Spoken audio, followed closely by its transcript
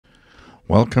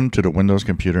Welcome to the Windows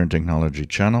Computer and Technology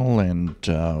channel. And,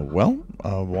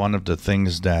 one of the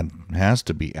things that has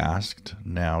to be asked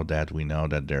now that we know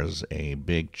that there's a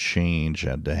big change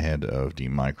at the head of the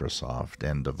Microsoft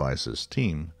and devices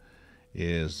team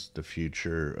is the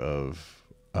future of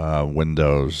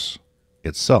Windows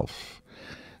itself.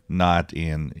 Not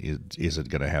in is it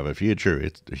going to have a future?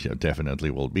 It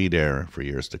definitely will be there for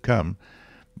years to come.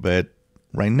 But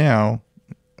right now,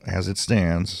 as it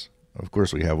stands, of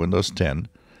course, we have Windows 10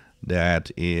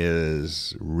 that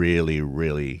is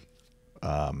really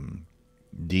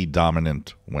the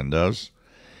dominant Windows.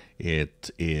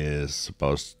 It is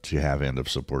supposed to have end of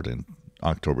support in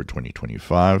October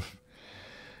 2025.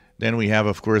 Then we have,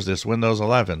 of course, this Windows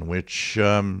 11, which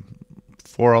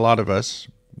for a lot of us,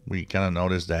 we kind of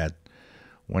noticed that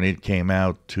when it came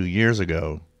out 2 years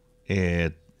ago,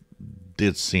 it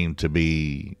did seem to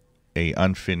be a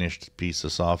unfinished piece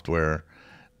of software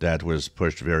that was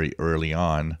pushed very early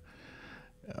on,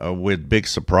 with big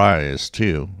surprise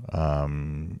too.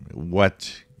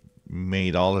 What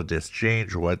made all of this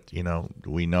change?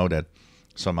 We know that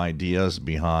some ideas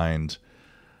behind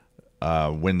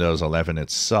Windows 11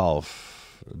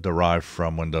 itself derived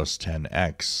from Windows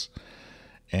 10X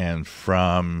and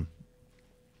from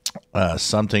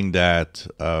something that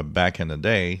back in the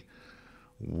day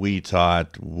we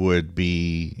thought would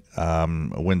be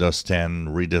Windows 10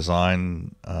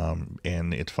 redesign,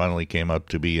 and it finally came up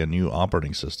to be a new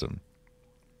operating system,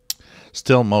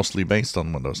 still mostly based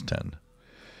on Windows 10.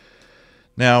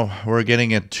 Now, we're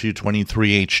getting it to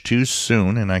 23H2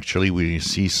 soon, and actually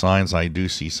I do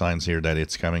see signs here that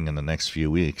it's coming in the next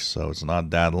few weeks, so it's not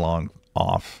that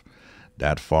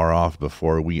far off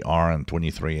before we are on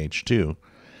 23H2.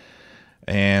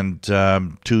 And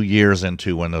 2 years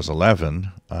into Windows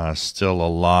 11, still a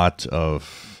lot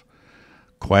of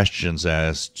questions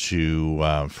as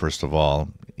to, first of all,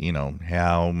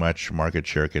 how much market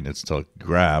share can it still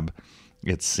grab?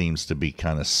 It seems to be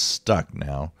kind of stuck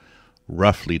now,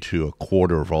 roughly to a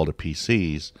quarter of all the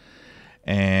PCs.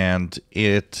 And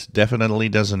it definitely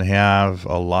doesn't have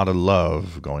a lot of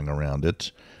love going around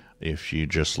it. If you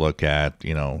just look at,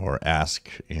 or ask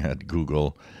at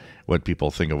Google what people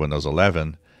think of Windows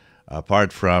 11,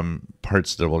 apart from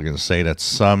parts that we're going to say that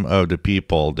some of the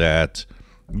people that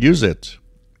use it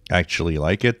actually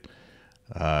like it,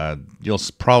 you'll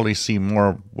probably see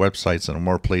more websites and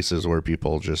more places where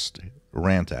people just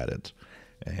rant at it.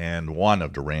 And one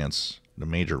of the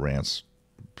major rants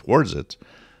towards it,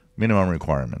 minimum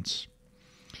requirements.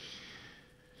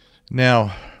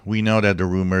 Now, we know that the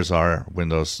rumors are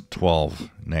Windows 12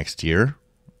 next year,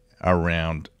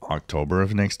 around October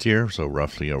of next year, so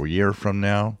roughly a year from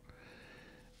now.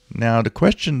 Now, the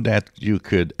question that you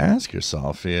could ask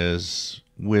yourself is,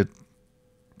 with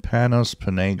Panos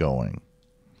Panay going,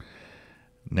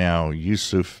 now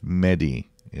Yusuf Mehdi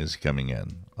is coming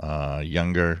in,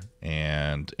 younger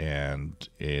and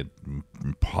it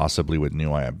possibly with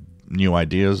new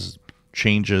ideas,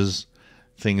 changes,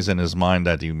 things in his mind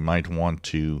that he might want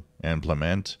to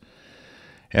implement.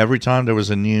 Every time there was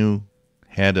a new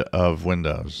head of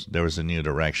Windows, there was a new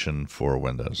direction for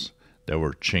Windows. There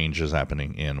were changes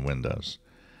happening in Windows.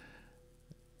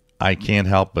 I can't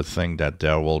help but think that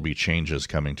there will be changes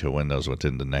coming to Windows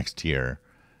within the next year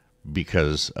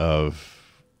because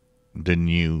of the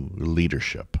new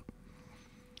leadership.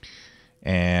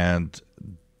 And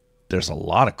there's a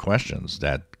lot of questions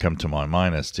that come to my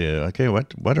mind as to, okay,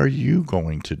 what are you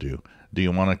going to do? Do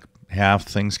you want to have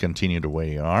things continue the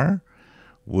way they are?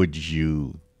 Would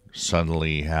you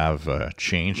suddenly have a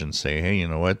change and say, hey, you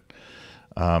know what?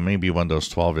 Maybe Windows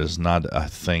 12 is not a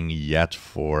thing yet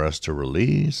for us to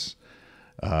release.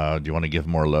 Do you want to give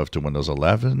more love to Windows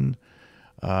 11?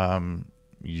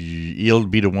 You'll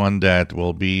be the one that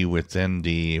will be within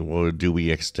do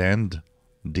we extend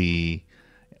the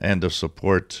end of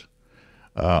support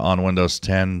on Windows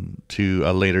 10 to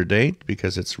a later date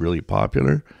because it's really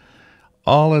popular?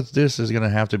 All of this is going to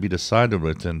have to be decided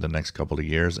within the next couple of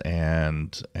years,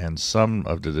 and some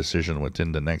of the decision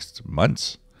within the next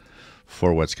months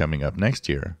for what's coming up next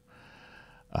year.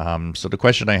 So the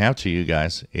question I have to you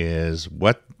guys is,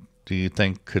 what do you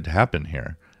think could happen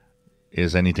here?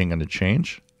 Is anything going to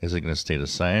change? Is it going to stay the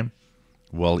same?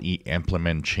 Will he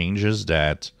implement changes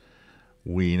that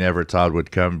we never thought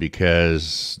would come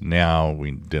because now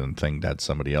we didn't think that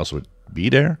somebody else would be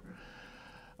there?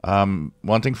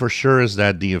 One thing for sure is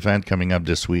that the event coming up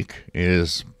this week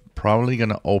is probably going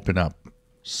to open up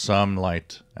some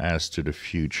light as to the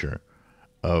future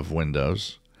of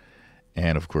Windows.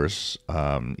 And of course,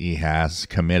 he has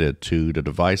committed to the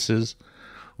devices,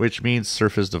 which means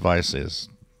Surface devices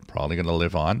probably going to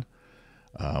live on.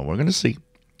 We're going to see.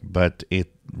 But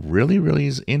it really, really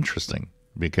is interesting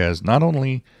because not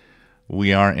only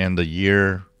we are in the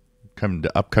year,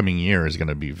 the upcoming year is going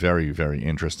to be very, very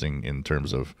interesting in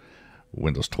terms of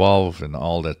Windows 12 and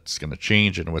all that's going to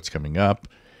change and what's coming up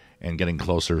and getting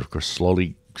closer, of course,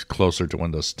 slowly closer to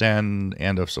Windows 10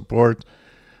 end of support.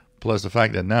 Plus the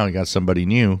fact that now you got somebody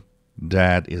new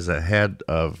that is ahead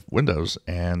of Windows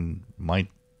and might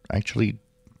actually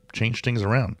change things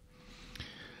around.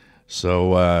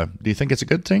 So do you think it's a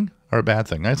good thing or a bad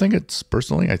thing? I think it's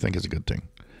a good thing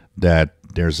that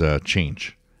there's a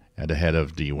change at the head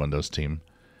of the Windows team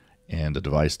and the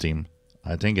device team.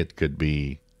 I think it could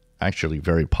be actually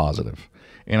very positive.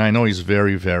 And I know he's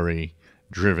very, very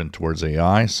driven towards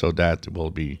AI, so that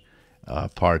will be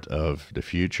part of the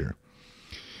future.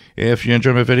 If you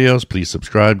enjoy my videos, please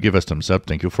subscribe, give us thumbs up.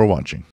 Thank you for watching.